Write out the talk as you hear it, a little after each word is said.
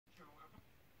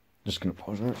Just gonna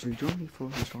pause that. So you join me for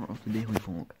the start of the daily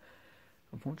vlog.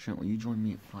 Unfortunately, you joined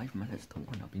me at 5 minutes to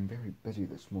 1. I've been very busy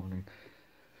this morning.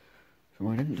 So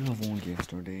I didn't do a vlog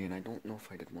yesterday, and I don't know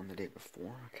if I did one the day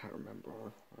before. I can't remember.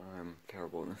 I'm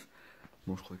terrible at this.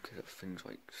 Mostly because of things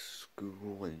like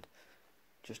school and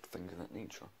just things of that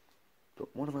nature.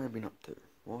 But what have I been up to?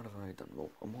 What have I done?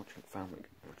 Well, I'm watching Family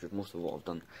Guy, which is most of what I've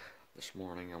done this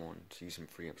morning. I'm on season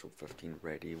 3, episode 15,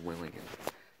 ready, willing,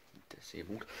 and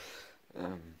disabled.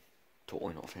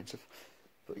 Totally not offensive.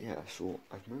 But yeah, so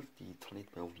I've moved the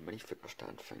 2012 minifigure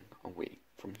stand thing away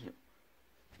from here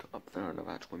to up there, and I've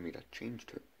actually made a change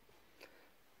to it.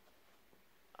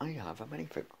 I have a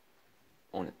minifigure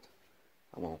on it.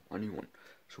 Well, a new one.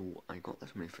 So I got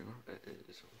this minifigure. It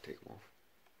is, I'll take him off.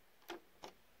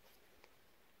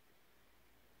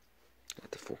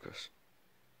 Get to focus.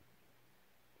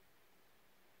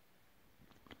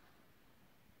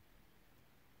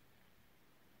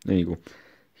 There you go.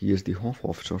 He is the Hoth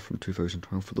Officer from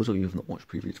 2012. For those of you who have not watched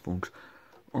previous vlogs,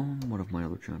 on one of my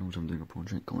other channels I'm doing a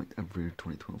project collect every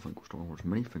 2012 Lego Star Wars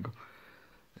minifigure.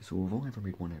 So I've only ever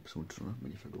made one episode, so that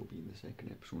minifigure will be in the second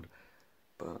episode.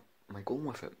 But my goal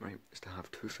with it, right, is to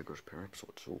have 2 figures per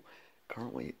episode. So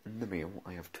currently in the mail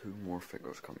I have 2 more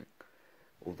figures coming.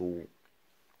 Although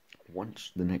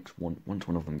once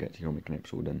one of them gets here, I'll make an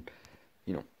episode, and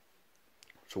you know,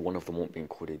 so one of them won't be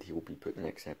included. He will be put in the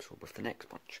next episode with the next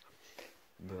bunch.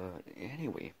 But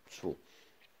anyway, so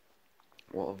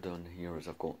what I've done here is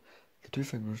I've got the 2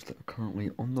 figures that are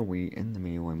currently on the way in the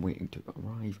mail and waiting to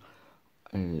arrive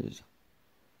is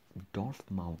Darth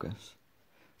Malgus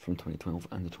from 2012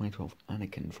 and the 2012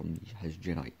 Anakin from his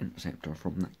Jedi Interceptor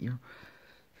from that year,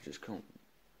 which is cool.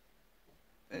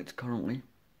 It's currently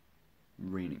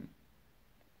raining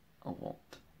a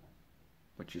lot,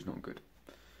 which is not good.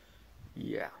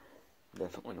 Yeah,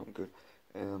 definitely not good.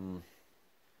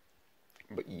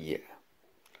 But yeah,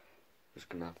 just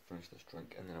gonna have to finish this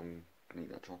drink and then I'm gonna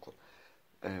eat that chocolate.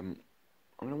 I'm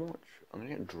gonna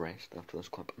get dressed after this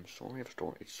clip. I'm sorry I've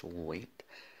started so late.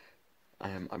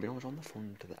 I was on the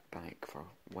phone to that bank for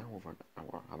well over an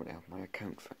hour having to have my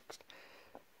account fixed.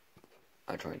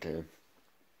 I tried to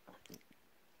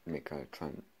make a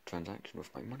transaction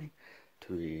with my money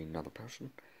to another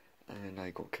person, and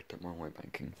I got kicked out my online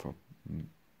banking for,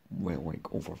 well,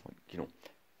 like over,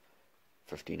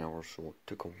 15 hours, so it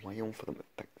took a while for them to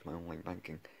fix my online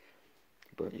banking,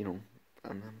 but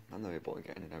I'm now able to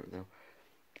get in and out there.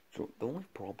 So the only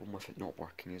problem with it not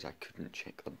working is I couldn't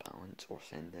check the balance or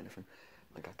send anything.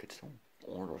 Like, I could still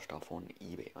order stuff on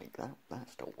eBay like that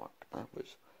still worked, that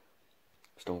was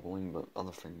still going, but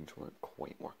other things weren't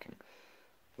quite working.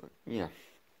 But yeah,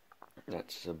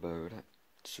 that's about it.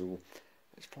 So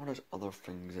as far as other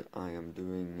things that I am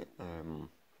doing,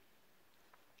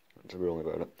 that's really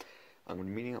about it. I'm going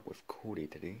to be meeting up with Cody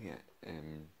today at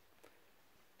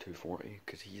 2:40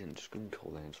 because he's in school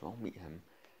till then, so I'll meet him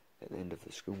at the end of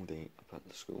the school day up at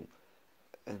the school,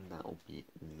 and that'll be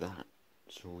that.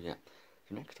 So yeah,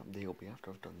 the next update will be after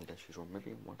I've done the dishes, or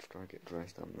maybe once I get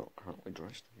dressed. I'm not currently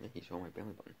dressed. Maybe it's on my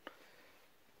belly button.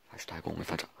 Hashtag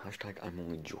OnlyFans. Hashtag I'm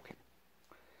only joking.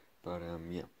 But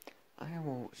yeah, I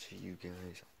will see you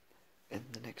guys in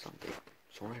the next update.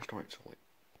 Sorry I started so late.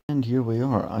 And here we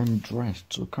are, I'm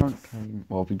dressed, so current time,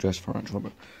 well, I'll be dressed for actually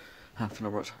about half an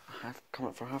hour. It's come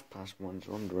up for 1:30,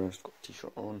 so I'm dressed, got a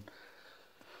t-shirt on,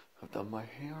 I've done my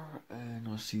hair, and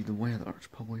I see the weather, it's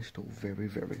probably still very,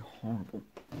 very horrible.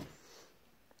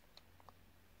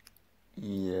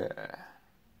 Yeah.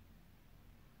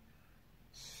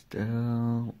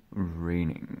 Still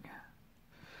raining.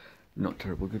 Not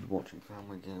terrible, good watching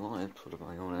Family Guy. What episode am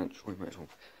I on actually? Might as well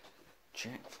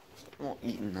check. I'm not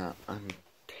eating that, I'm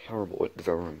terrible at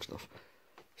devouring stuff.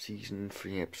 Season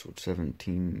 3, episode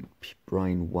 17,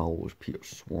 Brian Wells, Peter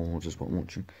Swallows is what I'm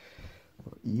watching.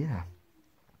 But yeah,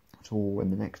 so in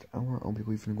the next hour I'll be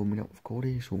leaving and go meet up with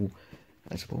Cody, so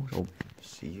I suppose I'll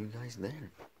see you guys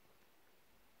then.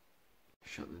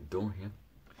 Shut the door here.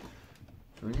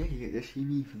 So yeah, you get to see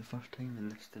me for the first time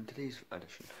in today's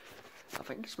edition. I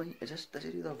think this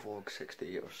is either vlog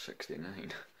 68 or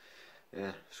 69.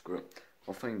 Yeah, screw it.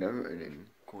 I'll find out, and then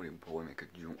Cody will probably make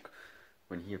a joke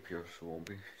when he appears, so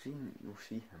you'll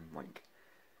see him, like,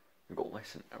 we've got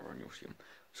less than an hour and you'll see him.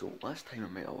 So last time I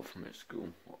met up with him at school,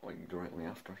 like directly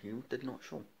after, he did not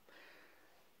show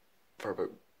for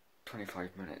about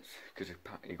 25 minutes, because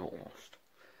he got lost,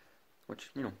 which,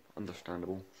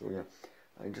 understandable. So yeah,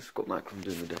 I just got back from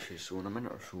doing the dishes, so in a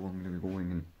minute or so I'm going to be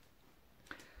going and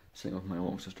sit with my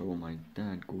little sister while my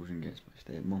dad goes and gets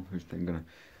my stepmom, who's then going to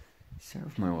sit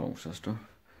with my little sister.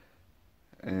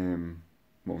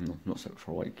 Well, no, not sit with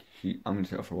her, I'm going to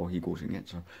sit with her while he goes and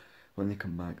gets her, when they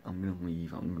come back, I'm going to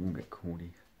leave. I'm going to get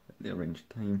Cody at the arranged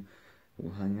time.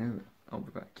 We'll hang out. I'll be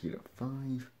back here at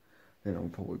 5. Then I'll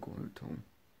probably go out till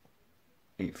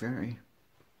 8:30.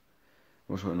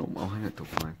 Or so, no, I'll hang out till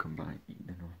 5, come back, eat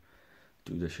dinner,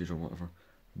 do dishes or whatever.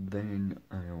 Then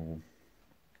I'll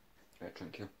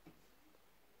drink here.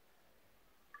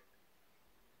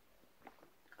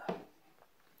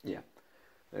 Yeah.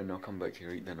 Then I'll come back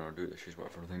here, eat dinner, do dishes,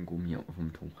 whatever. Then go meet up with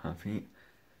them till 8:30.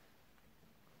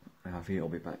 At 8:30 I'll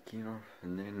be back here,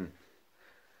 and then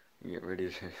get ready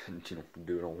to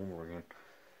do it all over again.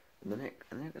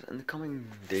 In the coming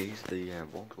days, the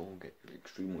vlogs will get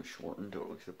extremely shortened, or at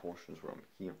least the portions where I'm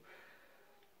here.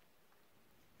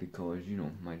 Because,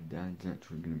 my dad's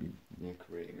actually going to be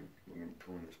decorating and we're going to be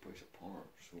pulling this place apart,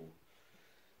 so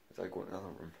as I go in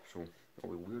another room, so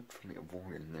it'll be weird for me to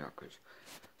vlog in there, because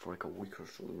for like a week or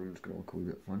so the room's going to look a wee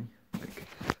bit funny. Like,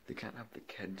 they can't have the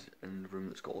kids in the room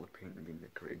that's got all the paint being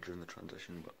decorated during the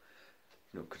transition, but,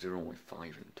 because they're only 5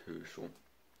 and 2, so,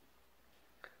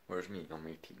 whereas me, I'm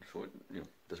 18, so it,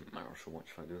 doesn't matter so much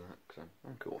if I do that, because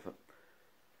I'm cool with it.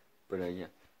 But, yeah.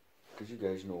 Because you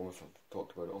guys know, as I've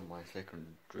talked about it on my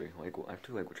secondary Lego, I have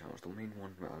 2 Lego channels. The main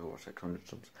one where I have over 600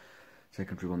 subs,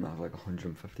 secondary one that I have like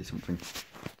 150 something.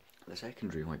 The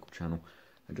secondary Lego channel,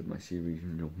 I did my series,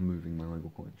 moving my Lego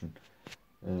collection.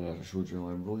 And as I showed you,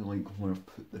 I really like where I've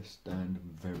put this stand.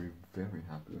 I'm very, very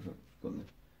happy with it. It's got the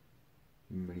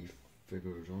mini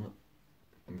figures on it.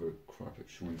 I'm very crap at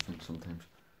showing things sometimes.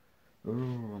 Oh,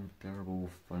 I'm terrible,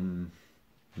 fun,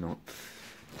 not.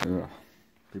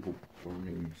 People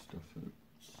burning stuff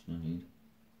outside.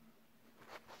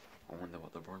 I wonder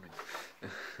what they're burning.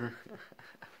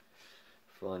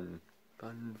 Fun.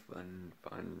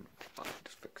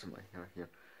 Just fixing my hair here.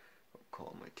 I'll call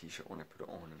it my t-shirt when I put it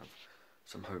on, and I've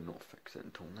somehow not fixed it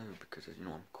until now because,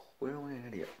 I'm clearly an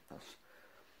idiot.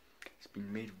 It's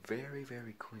been made very,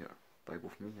 very clear by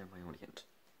both me and my audience,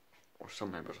 or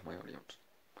some members of my audience,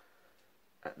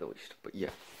 at the least. But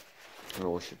yeah. I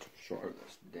really should sort out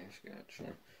this desk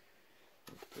actually.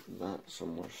 I'll put that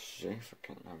somewhere safe. I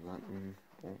can't have that in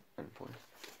place.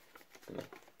 I'm gonna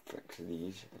fix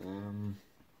these.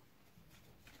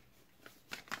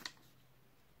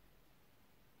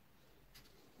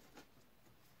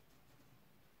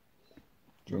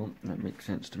 So that makes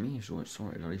sense to me, so it's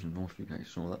sorted. I even know if you guys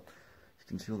saw that. You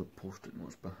can see all the post-it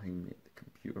notes behind me at the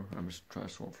computer. I'm just trying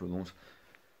to sort through those.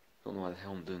 Don't know why the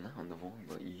hell I'm doing that on the vlog,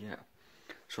 but yeah.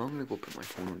 So I'm going to go put my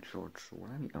phone on charge, so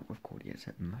when I meet up with Cody it's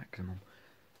at maximum,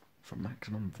 for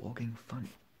maximum vlogging fun.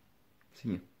 See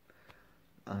you.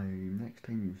 Next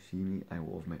time you see me, I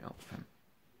will have met up with him.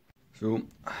 So,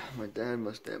 my dad,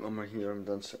 my stepmom are here, I'm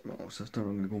done sitting with my little sister.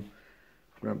 I'm going to go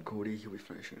grab Cody, he'll be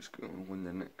finishing school in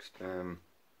the next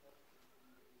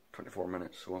 24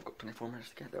 minutes, so I've got 24 minutes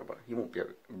to get there, but he won't be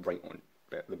out right on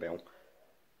the bell.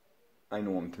 I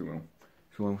know him too well.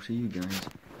 So I'll see you guys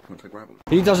once I grab him.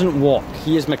 He doesn't walk,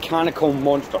 he is mechanical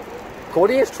monster.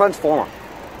 Cody is Transformer.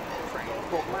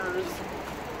 Transformers.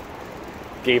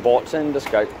 Gay bots in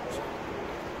disguise.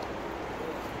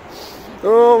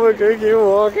 Oh, we're going to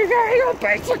walk again on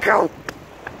bicycle.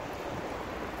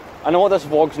 I know what this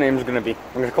vlog's name is going to be.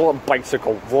 I'm going to call it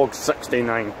Bicycle Vlog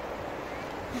 69.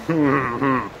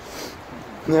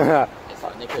 It's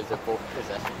only because of both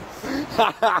possessions.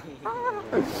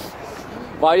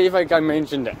 Why do you think I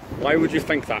mentioned it? Why would you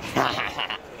think that?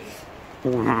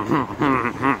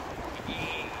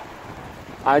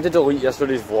 I had to delete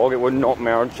yesterday's vlog, it would not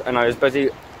merge, and I was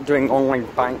busy doing online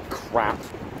bank crap.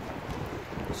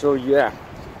 So yeah.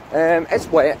 It's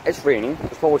wet, it's raining,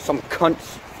 there's probably some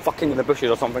cunts fucking in the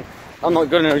bushes or something. I'm not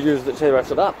going to use the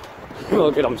rest of that.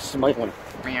 Look at him smiling.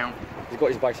 Meow. He's got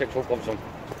his bisexual gloves on.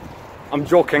 I'm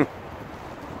joking.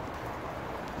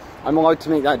 I'm allowed to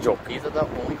make that joke. These are the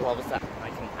only gloves that I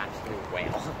can actually wear.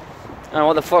 And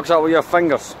what the fuck's up with your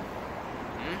fingers?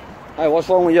 Hey, what's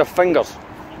wrong with your fingers?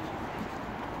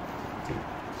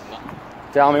 No.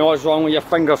 Tell me what's wrong with your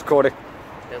fingers, Cody.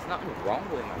 There's nothing wrong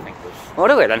with my fingers. Oh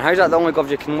really then? How's that the only gloves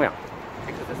you can wear?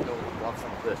 Because there's no gloves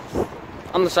on this.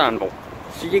 Understandable.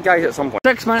 See you guys at some point.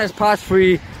 6 minutes past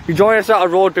 3. You join us at a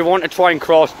road we want to try and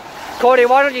cross. Cody,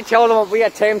 why don't you tell them what we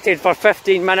attempted for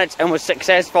 15 minutes and was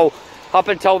successful up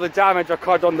until the damage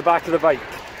occurred on the back of the bike?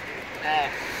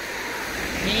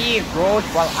 He rode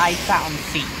while I sat on the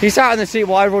seat. He sat on the seat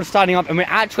while I rode standing up, and we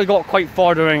actually got quite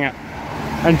far doing it.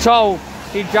 Until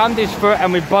he jammed his foot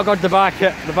and we buggered the back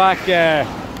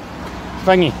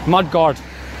thingy, mudguard.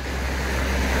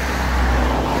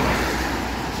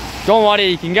 Don't worry,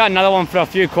 you can get another one for a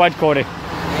few quid, Cody.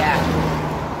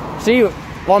 Yeah. See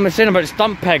what I'm saying about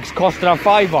stump pigs costing a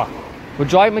 £5?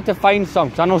 Would you like me to find some?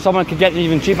 Because I know someone could get them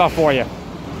even cheaper for you.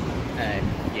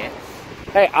 Yes.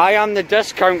 Hey, I am the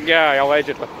discount guy,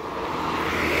 allegedly.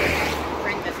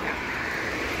 Bring discount.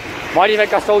 Why do you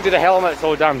think I sold you the helmet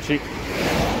so damn cheap?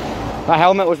 That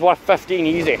helmet was worth 15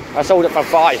 easy. I sold it for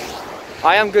 5.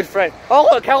 I am good friend. Oh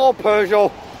look, hello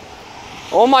Peugeot.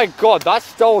 Oh my god, that's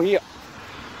still here.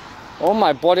 Oh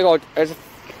my bloody god.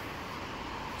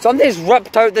 Somebody's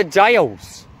ripped out the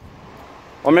dials.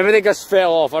 Or maybe they just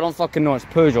fell off. I don't fucking know. It's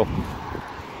Peugeot.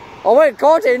 Oh wait,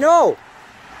 Cody, no!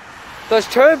 There's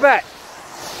 2 bits.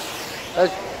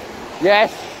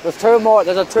 Yes, there's 2 more.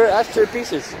 That's 2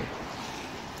 pieces.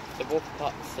 They both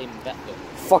got the same bit though.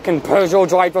 Fucking Peugeot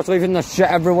drivers leaving the shit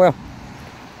everywhere.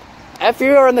 If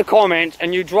you are in the comments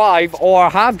and you drive or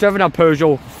have driven a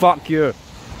Peugeot, fuck you.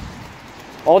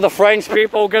 All the French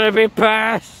people are gonna be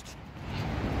pissed.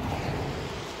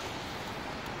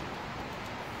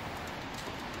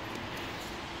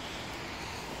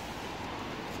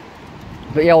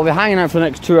 But yeah, we'll be hanging out for the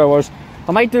next 2 hours.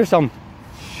 I might do some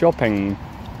shopping.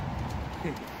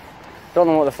 Don't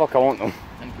know what the fuck I want though.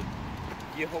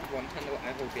 You hold one hand or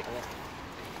I hold the other.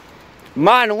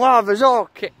 Man, love is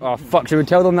okay. Oh fuck, should we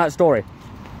tell them that story?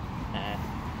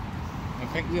 I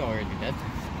think we already did.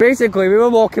 Basically, we were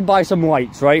walking by some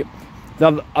lights, right?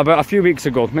 About a few weeks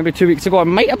ago, maybe 2 weeks ago. It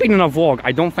might have been in a vlog,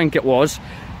 I don't think it was.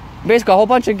 Basically, a whole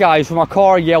bunch of guys from a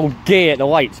car yelled gay at the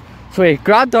lights. So we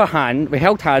grabbed their hand, we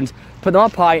held hands, put them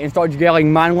up high and started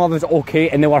yelling, man love is okay,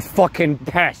 and they were fucking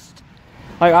pissed.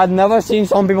 Like, I'd never seen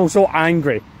some people so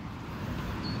angry.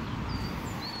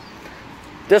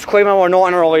 Disclaimer, we're not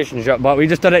in a relationship, but we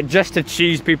just did it just to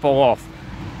cheese people off.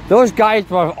 Those guys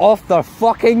were off their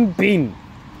fucking bean.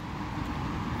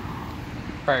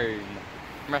 Boom.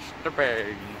 Mr.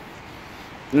 Boom.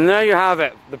 And there you have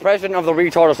it. The president of the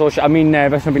Retard Association,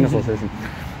 Vistma Bean Association.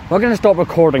 We're going to stop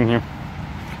recording here.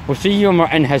 We'll see you when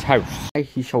we're in his house.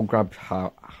 He shall grab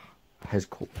his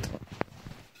coat.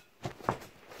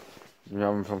 You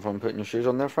having fun putting your shoes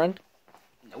on there, friend?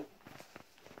 Nope.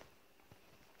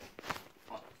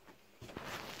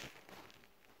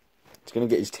 He's going to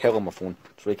get his tail on my phone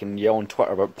so he can yell on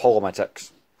Twitter about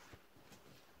politics.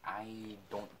 I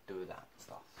don't do that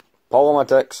stuff.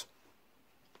 Politics.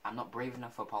 I'm not brave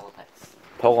enough for politics.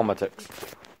 Politics.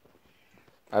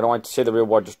 I don't like to say the real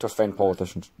word just to offend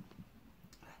politicians.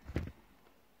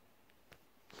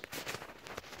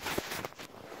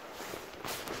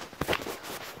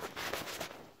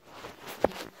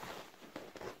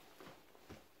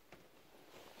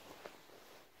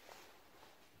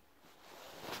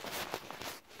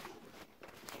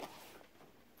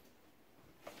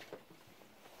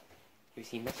 Have you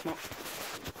seen this much?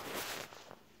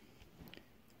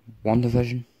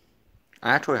 WandaVision.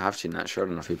 I actually have seen that shirt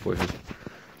in a few places.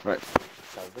 Right.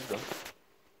 So we go.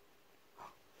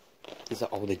 These are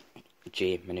all the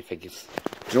J minifigures.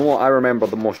 Do you know what I remember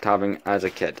the most having as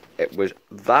a kid? It was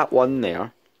that one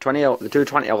there, the two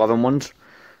 2011 ones.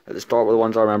 At the start were the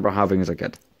ones I remember having as a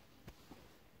kid.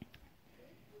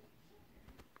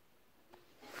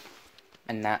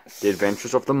 And that's... The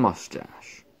Adventures of the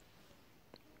Mustache.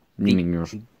 Meaning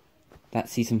yours.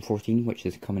 That's season 14, which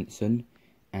is coming soon.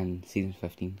 And season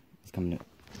 15 is coming out.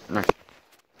 Nice.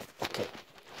 Okay.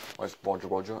 Let's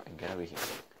Roger and get out of here.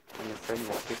 And your friend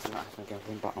watches and not has my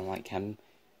girlfriend, but unlike him,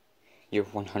 you're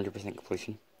 100%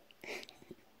 completion.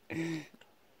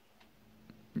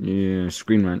 Yeah,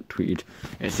 Screen Rant tweeted.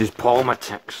 It's his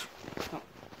politics.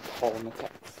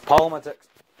 Politics. Politics.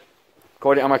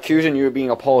 Cody, I'm accusing you of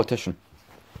being a politician.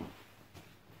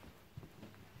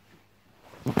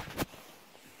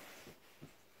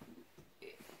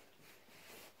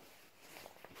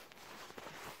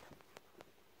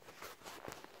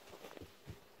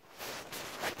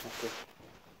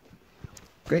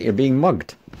 Great, you're being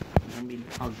mugged. I'm being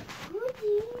hugged.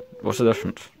 What's the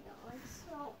difference?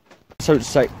 It's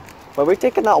outside. Well, we've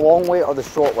taken that long way or the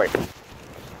short way?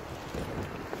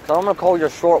 So I'm going to call your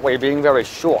short way being very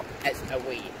short. It's a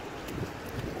way.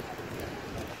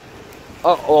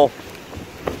 Uh-oh.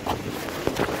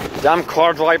 Damn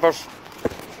car drivers.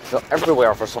 They're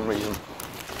everywhere for some reason.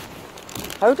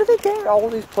 How do they get all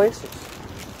these places?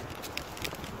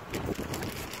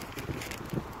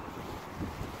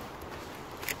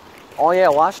 Oh yeah,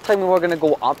 last time we were going to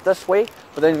go up this way,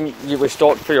 but then we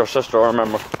stopped for your sister, I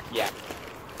remember. Yeah.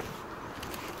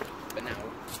 But now,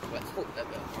 let's hope that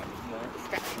we'll find more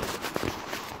distractions.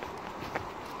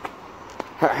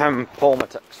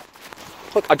 Politics.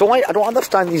 Look, I don't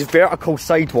understand these vertical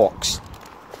sidewalks.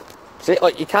 See,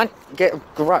 like, you can't get a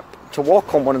grip to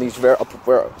walk on one of these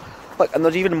vertical... Look, and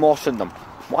there's even moss in them.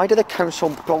 Why do the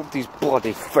council build these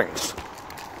bloody things?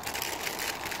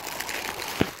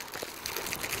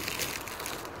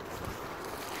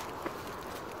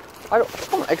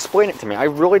 Come on, explain it to me. I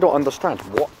really don't understand.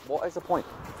 What is the point?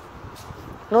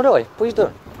 No, really, please do.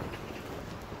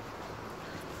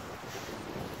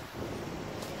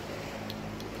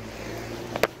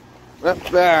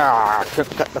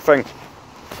 Couldn't get the thing.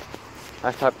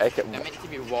 I type it. They're meant to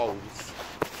be walls.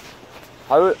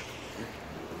 How?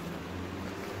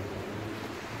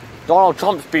 Donald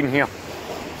Trump's been here.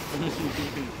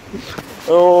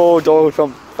 Oh, Donald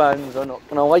Trump fans are not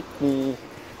gonna like me.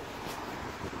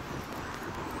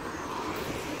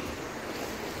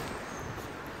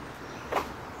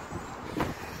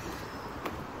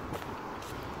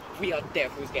 We are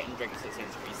definitely getting drinks at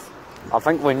Sainsbury's. I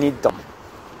think we need them.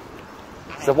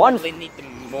 I probably need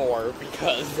them more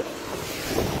because...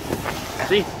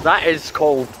 See, that is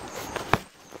called...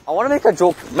 I want to make a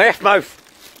joke. Meth mouth.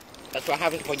 That's what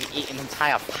happens when you eat an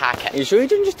entire packet. Are you sure you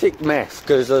didn't just take meth?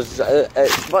 Because it's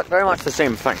very much the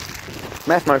same thing.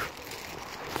 Meth mouth.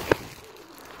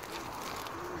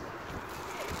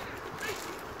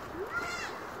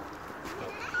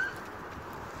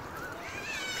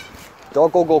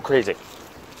 Dog will go crazy.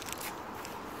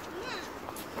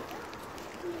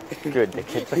 Good, the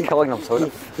kids are killing them,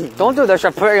 so don't do this,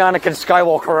 you're putting Anakin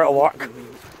Skywalker out of work.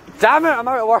 Damn it, I'm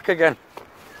out of work again.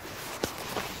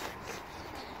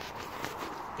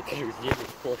 Because you gave a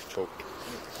force choke.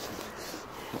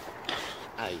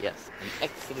 Ah yes, an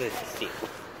excellent escape.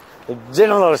 The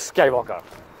General Skywalker.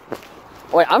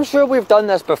 Wait, I'm sure we've done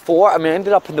this before and we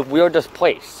ended up in the weirdest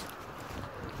place.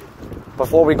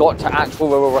 Before we got to actually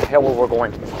where the hell we were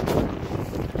going.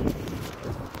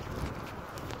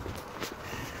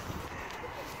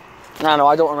 No,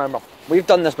 I don't remember. We've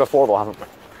done this before though, haven't we?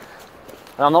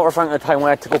 And I'm not referring to the time when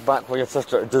I had to go back with your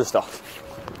sister to do stuff.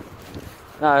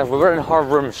 No, we were in her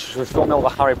room, she was filming all the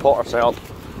Harry Potter setup.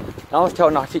 And I was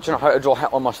teaching her how to draw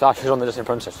Hitler moustaches on the Disney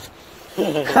Princess.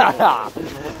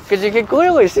 Because you can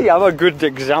clearly see I'm a good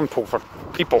example for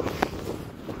people.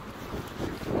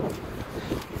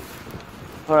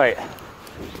 Alright,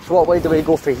 so what way do we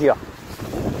go for here?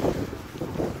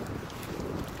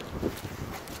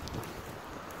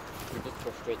 We just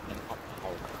go straight and up the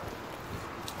hill.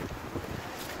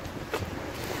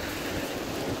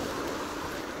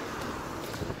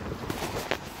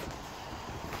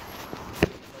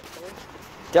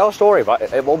 Tell a story, but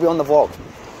it will be on the vlog.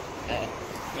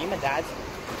 Me and my dad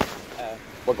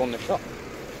were going to the shop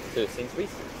to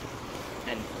Sainsbury's,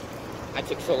 and I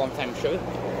took so long time to show.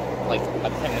 Like by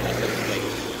the time when I was like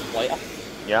lighter.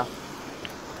 Yeah.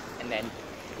 And then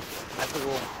as we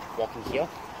were walking here,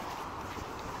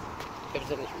 there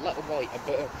was a little light a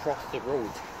bit across the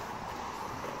road.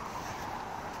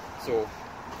 So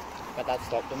my dad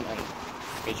stopped him and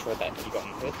made sure that he got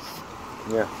in the hoods.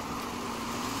 Yeah.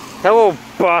 Hello,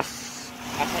 bus.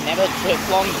 If I never took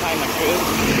long time to show,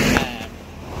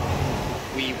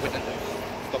 we wouldn't have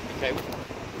stopped the crowd.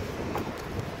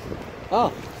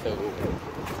 Oh. So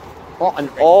what an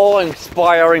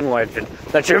awe-inspiring legend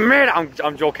that you made.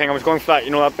 I'm joking. I was going for that.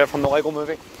 You know that bit from the Lego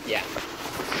Movie? yeah.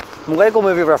 Lego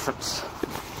Movie reference.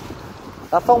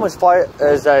 That film is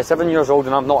 7 years old,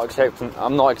 and I'm not accepting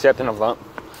of that.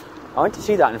 I went to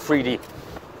see that in 3D.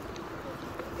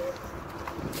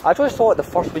 I actually saw it the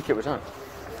first week it was in.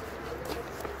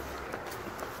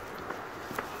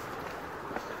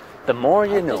 The more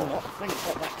you know. I did not think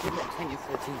that came out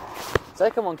 2013.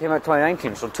 Second one came out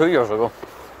 2019, so 2 years ago.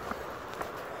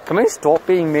 Can we stop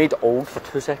being made old for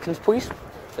 2 seconds, please?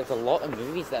 There's a lot of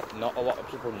movies that not a lot of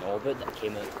people know about that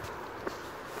came out.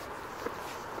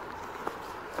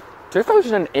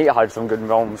 2008 had some good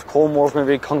films. Clone Wars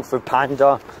movie, Kung Fu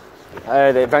Panda,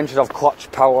 The Adventures of Clutch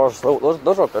Powers.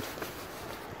 Those are good.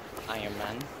 Iron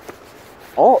Man.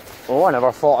 Oh, I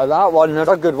never thought of that one. That's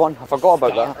a good one. I forgot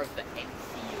about Start that. of the MCU.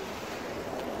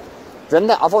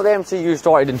 Didn't it? I thought the MCU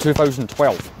started in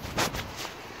 2012.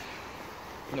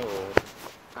 No,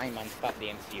 Iron Man started the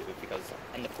MCU because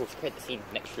in the post-credit scene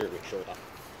next year it showed up.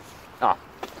 Ah.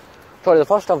 Sorry, the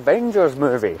first Avengers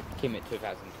movie. Came out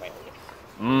 2012.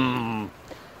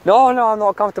 No, I'm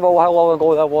not comfortable with how long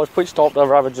ago that was. Please stop the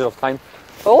ravages of time.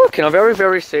 Oh, look, in a very,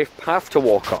 very safe path to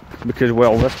walk up. Because,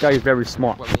 well, this guy is very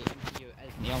smart. Well, the MCU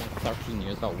is nearly 13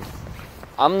 years old.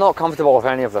 I'm not comfortable with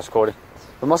any of this, Cody.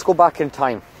 We must go back in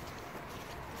time.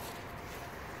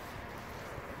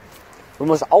 We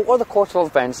must alter the course of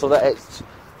events so that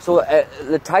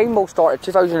the time will start at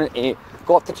 2008,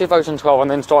 go up to 2012, and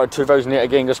then start at 2008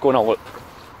 again, just go in a loop.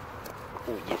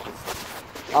 Oh yes.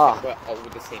 Ah. We're all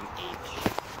the same age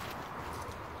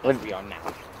as we are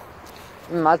now.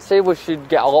 I'd say we should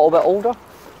get a little bit older.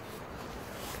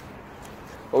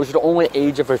 But we should only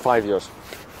age every 5 years.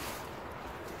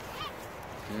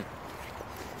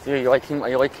 See, are you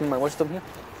liking my wisdom here?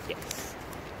 Yes.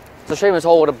 It's a shame it's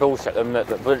all a bullshit,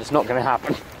 but it's not going to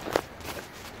happen.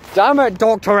 Damn it,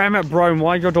 Dr. Emmett Brown,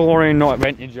 why is your DeLorean not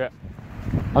rented yet?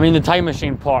 I mean the time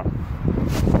machine part.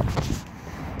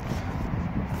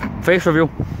 Face reveal.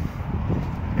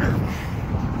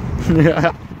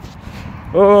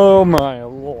 Oh my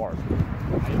lord.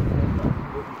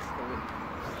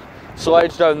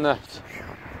 Slides down this.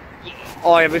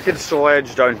 Oh yeah, we could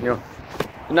sledge down here.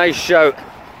 Nice shout.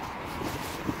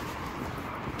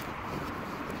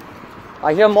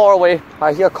 I hear motorway,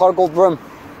 I hear cargo broom.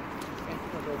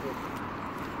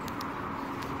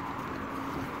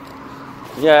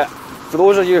 Yeah, for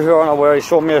those of you who aren't aware, he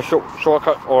showed me a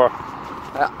shortcut, or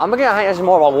I'm gonna think this is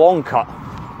more of a long cut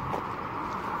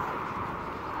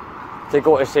to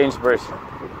go to Sainsbury's.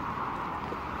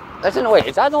 Listen, wait,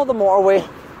 is that not the motorway?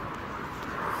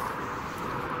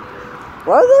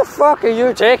 Where the fuck are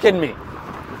you taking me?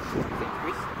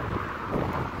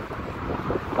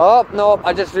 Oh, no,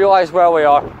 I just realised where we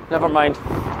are. Never mind.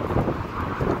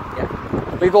 Yeah.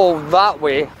 We go that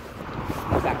way.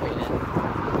 That way then.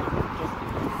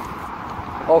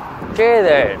 Okay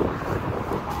then.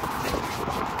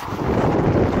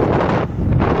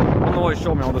 I know what you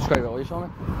show me, I'll describe it. Will you show me?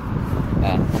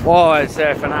 Oh, it's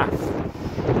FNAF.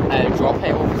 A drop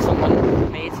it over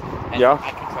someone made. And Yeah.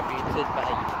 I contributed by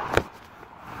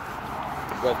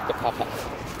with the puppets.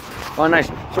 Oh nice.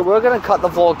 So we're going to cut the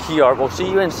vlog here. We'll see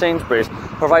you in Sainsbury's,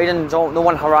 providing no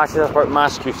one harasses us about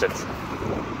mask usage.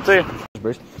 See you.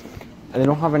 Sainsbury's. And they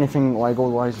don't have anything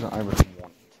Lego-wise that I would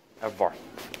want. Ever.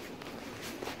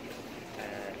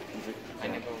 I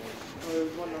never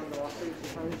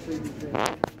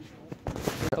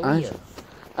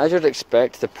As you'd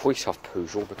expect, the police have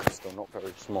Peugeot because they're not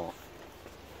very smart.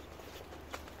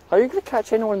 How are you going to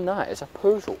catch anyone in that? It's a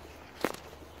Peugeot.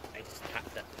 I just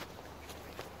tapped it.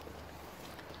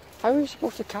 How are you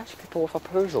supposed to catch people with a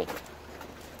Peugeot?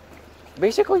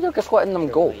 Basically, you're just letting them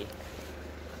go.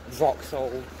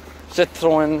 Vauxhall.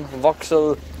 Citroen,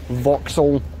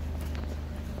 Vauxhall.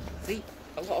 See,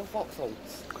 a lot of Vauxhalls.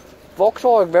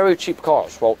 Vauxhall are very cheap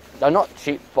cars. Well, they're not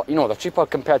cheap, but you know, they're cheaper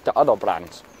compared to other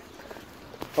brands.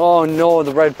 Oh no,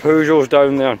 the red Peugeot's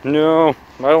down there. No,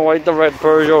 I don't like the red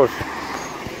Peugeots.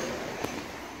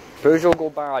 Peugeot go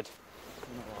bad.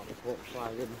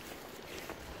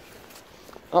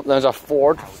 Up there's a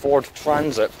Ford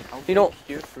Transit. You know,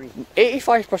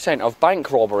 85% of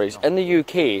bank robberies in the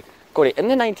UK, in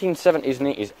the 1970s and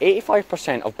 80s,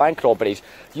 85% of bank robberies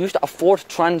used a Ford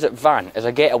Transit van as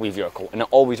a getaway vehicle, and it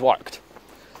always worked.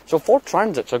 So Ford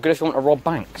Transits are good if you want to rob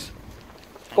banks.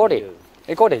 Gordy,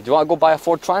 hey Gordy, do you want to go buy a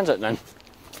Ford Transit then?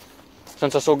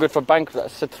 Since they're so good for bank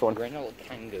Citroen. Renault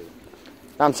Kangoo.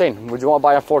 I'm saying, would you want to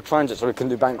buy a Ford Transit so we can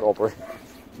do bank robbery?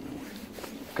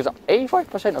 Because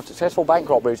 85% of successful bank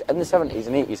robberies in the 70s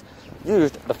and 80s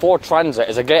used the Ford Transit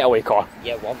as a getaway car.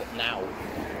 Yeah, well, but now.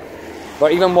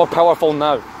 But even more powerful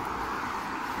now.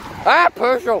 Ah,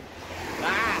 Peugeot!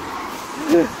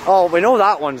 Ah! Oh, we know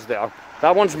that one's there.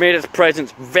 That one's made its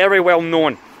presence very well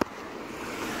known.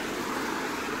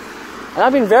 And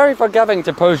I've been very forgiving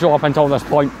to Peugeot up until this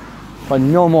point, but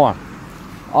no more.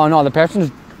 Oh no, the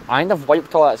person's... I kind of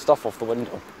wiped all that stuff off the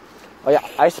window. Oh yeah,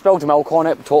 I spilled milk on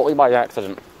it totally by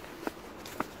accident.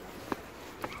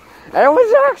 It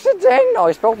was accidental.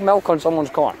 I spilled milk on someone's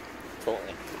car.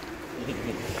 Totally.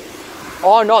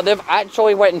 Oh no, they've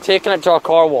actually went and taken it to a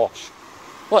car wash.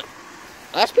 What?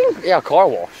 That's been... yeah, a car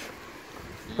wash.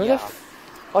 Yeah.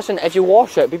 Listen, if you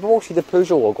wash it, people will see the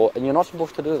Peugeot logo, and you're not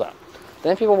supposed to do that.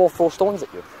 Then people will throw stones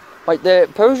at you. Like the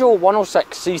Peugeot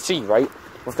 106cc, right?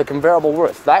 With the convertible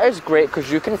roof. That is great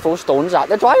because you can throw stones at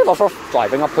the driver for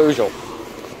driving a Peugeot.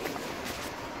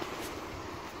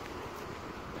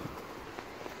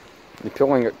 You're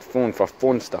pulling out the phone for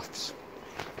phone stuffs.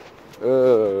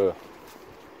 It's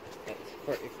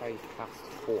 35 past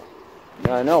 4.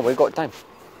 Yeah, no, we've got time.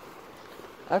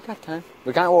 I've got time.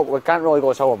 We can't really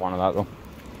go south on that though.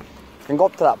 We can go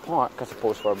up to that park, I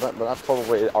suppose, for a bit, but that's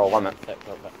probably our limit.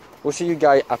 We'll see you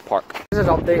guys at park. This is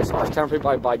updates. I was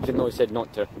temporarily by even though he said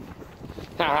not to.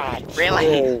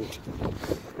 Really?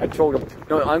 I told him.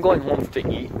 No, I'm going home to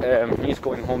eat. He's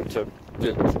going home to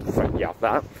do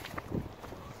that.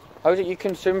 How do you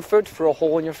consume food through a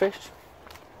hole in your face?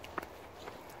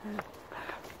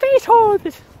 Face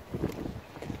holes.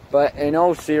 But in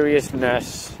all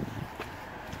seriousness,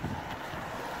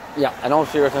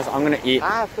 I'm gonna eat.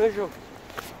 Peugeot.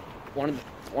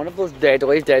 One of those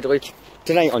deadly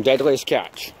tonight on Deadliest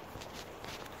Catch.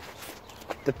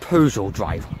 The Peugeot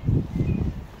driver.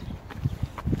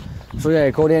 So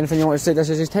yeah, Cody, anything you want to say? This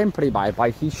is his temporary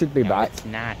bye-bye. He should be back. It's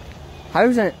not.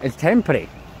 How's it? It's temporary.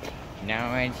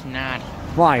 No, it's not.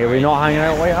 Why, are we not hanging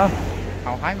out later?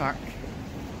 Oh, hi, Mark.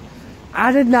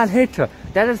 I did not hit her.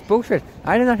 That is bullshit.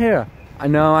 I did not hit her.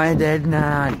 No, I did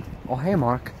not. Oh, hey,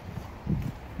 Mark.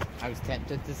 I was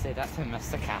tempted to say that to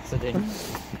Mr. Cassidy.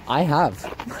 I have.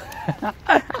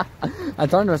 I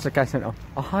turned to Mr. Cassidy.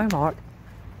 Oh, hi, Mark.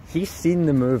 He's seen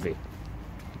the movie.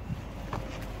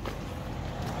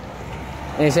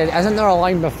 And he said, isn't there a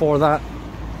line before that?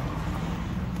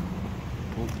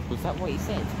 Was that what he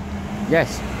said?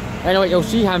 Yes. Anyway, you'll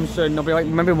see him soon. There'll be like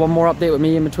maybe one more update with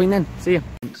me in between then. See you.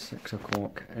 It's 6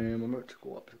 o'clock. I'm about to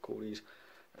go up to Cody's.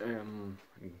 You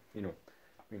know,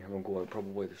 me and him will go out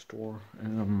probably to the store.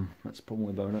 That's probably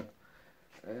about it.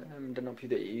 Didn't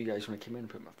update you guys when I came in and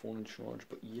put my phone in charge,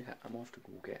 but yeah, I'm off to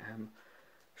go get him.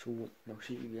 So I'll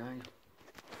see you guys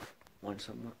once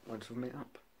we've met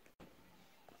up.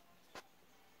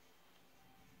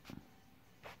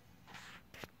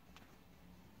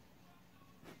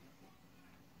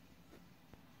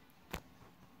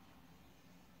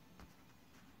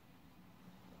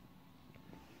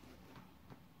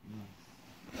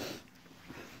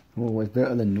 Oh, it's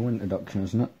better than no introduction,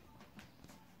 isn't it?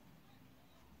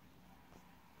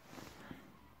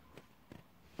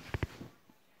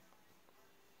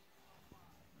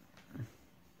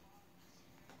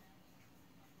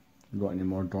 You got any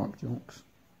more dark jokes?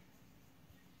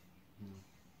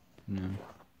 No.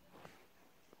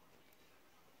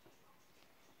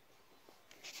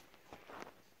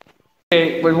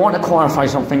 Okay, we want to clarify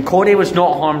something. Cody was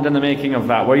not harmed in the making of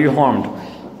that. Were you harmed?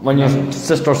 When your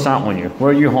sister sat on you,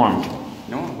 were you harmed?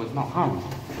 No, I was not harmed.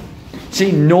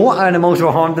 See, no animals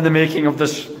were harmed in the making of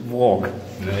this vlog.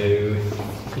 No.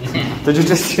 Did you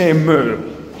just say moo?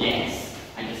 Yes,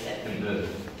 I just said the moo.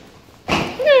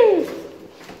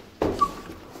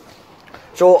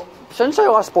 So, since I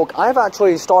last spoke, I've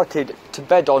actually started to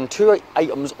bid on 2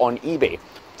 items on eBay.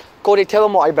 Cody, tell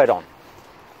them what I bid on.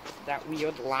 That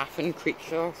weird laughing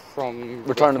creature from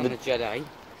Return of the Jedi.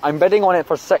 I'm bidding on it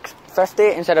for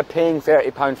 $6.50 instead of paying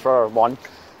 £30 for one.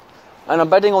 And I'm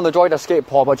bidding on the Droid Escape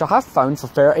Pod, which I have found for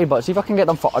 $30, but see if I can get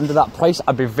them for under that price,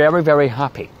 I'd be very, very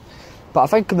happy. But I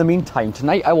think in the meantime,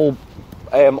 tonight I will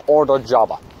order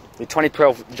Jabba, the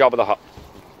 2012 Jabba the Hutt.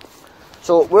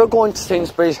 So we're going to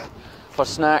Sainsbury's for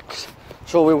snacks,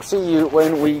 so we'll see you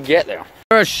when we get there.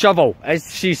 Where's Shovel?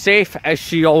 Is she safe? Is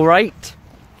she alright?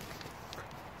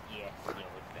 Yeah,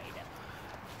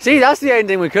 See, that's the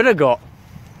ending we could have got.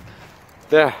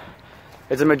 There.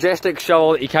 It's a majestic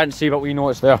shovel that you can't see, but we know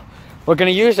it's there. We're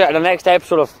going to use it in the next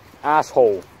episode of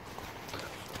Asshole.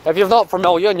 If you're not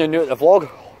familiar and you're new to the vlog,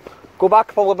 go back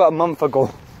probably about a month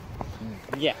ago.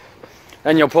 Yeah.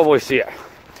 And you'll probably see it.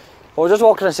 We're just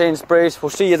walking to Sainsbury's,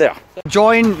 we'll see you there.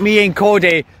 Join me and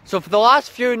Cody. So for the last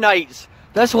few nights,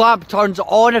 this lamp turns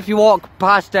on if you walk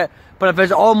past it, but if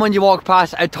it's on when you walk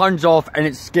past it, it turns off and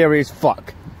it's scary as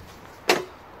fuck.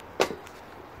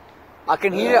 I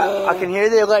can hear it. I can hear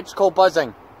the electrical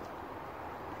buzzing.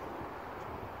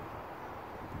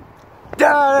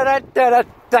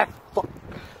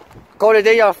 Cody,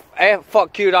 do your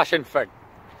fuck you Russian thing.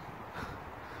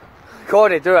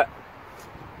 Cody, do it.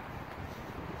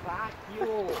 Fuck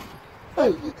you.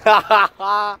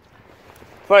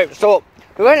 Right, so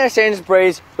we went to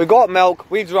Sainsbury's, we got milk,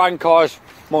 we drank cars,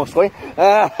 mostly.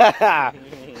 But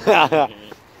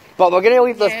we're going to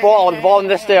leave the spot on the bottom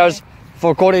of the stairs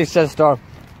for Cody's sister,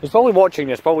 who's probably watching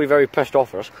this, probably very pissed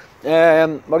off with us.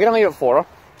 We're going to leave it for her.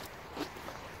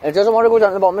 If she doesn't want to go down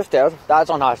to the bottom of the stairs, that's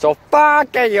on her. So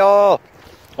fuck you!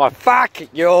 Or fuck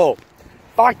you!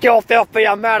 Fuck you filthy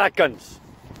Americans!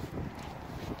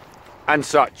 And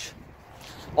such.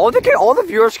 All the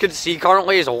viewers can see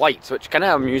currently is lights, which kind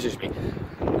of amuses me.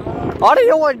 Are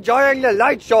you enjoying the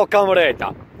light show, comrade?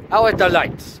 How are the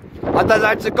lights? Are the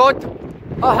lights good?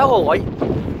 Oh, hello, light.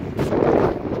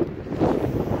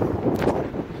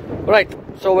 Right,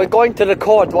 so we're going to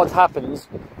record what happens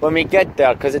when we get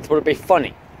there, because it will be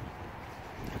funny.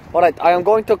 Alright, I am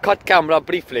going to cut camera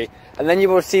briefly, and then you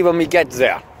will see when we get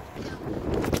there.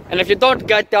 And if you don't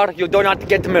get there, you do not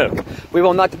get milk. We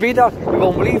will not be there, we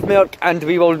will leave milk, and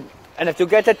we will... And if you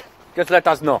get it, just let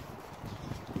us know.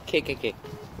 KKK.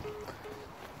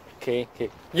 Okay.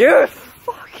 You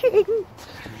fucking...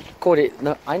 Cody,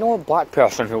 now, I know a black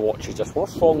person who watches this.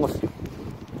 What's wrong with you?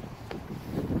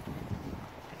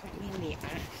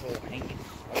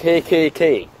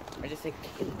 KKK. I just said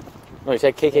K. No, you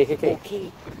said KKK.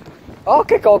 Okay.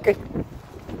 Okay. Okay,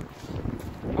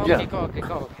 Yeah. okay.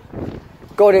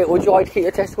 Cody, would you like to keep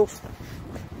your testicles?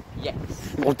 Yes.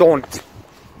 Well, don't.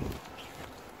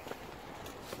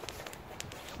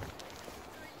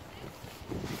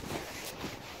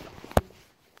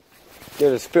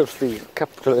 There is filthy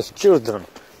capitalist children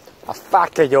Ah,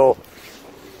 fuck you.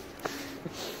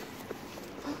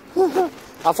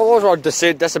 I thought those were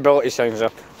disability signs there.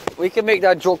 We can make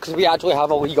that joke because we actually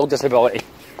have a legal disability.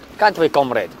 Can't we,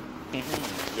 comrade?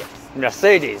 Yes.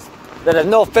 Mercedes. There is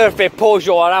no filthy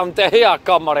Peugeot around here,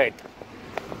 comrade.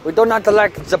 We do not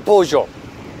like the Peugeot.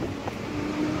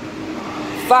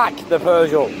 Fuck the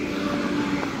Peugeot.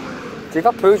 See, if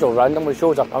a Peugeot randomly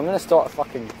shows up, I'm going to start a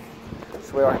fucking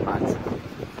swearing match.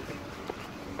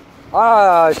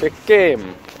 Ah, it's a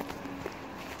game.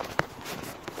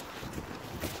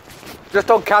 Just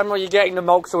on camera, you're getting the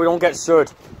milk so we don't get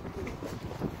sued.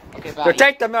 Okay, bye. You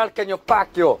take the milk and you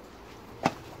pack you.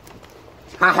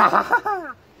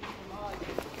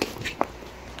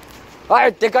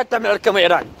 Alright, they got the milk and we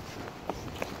run.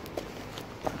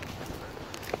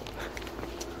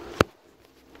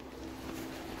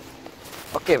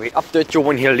 Okay, we update you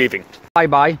when you're leaving. Bye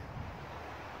bye.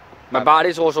 My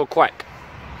body's also quick.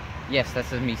 Yes,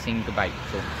 this is me saying goodbye.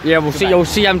 So Yeah, we'll goodbye. see. You'll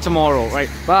see him tomorrow, right?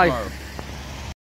 Bye. Tomorrow.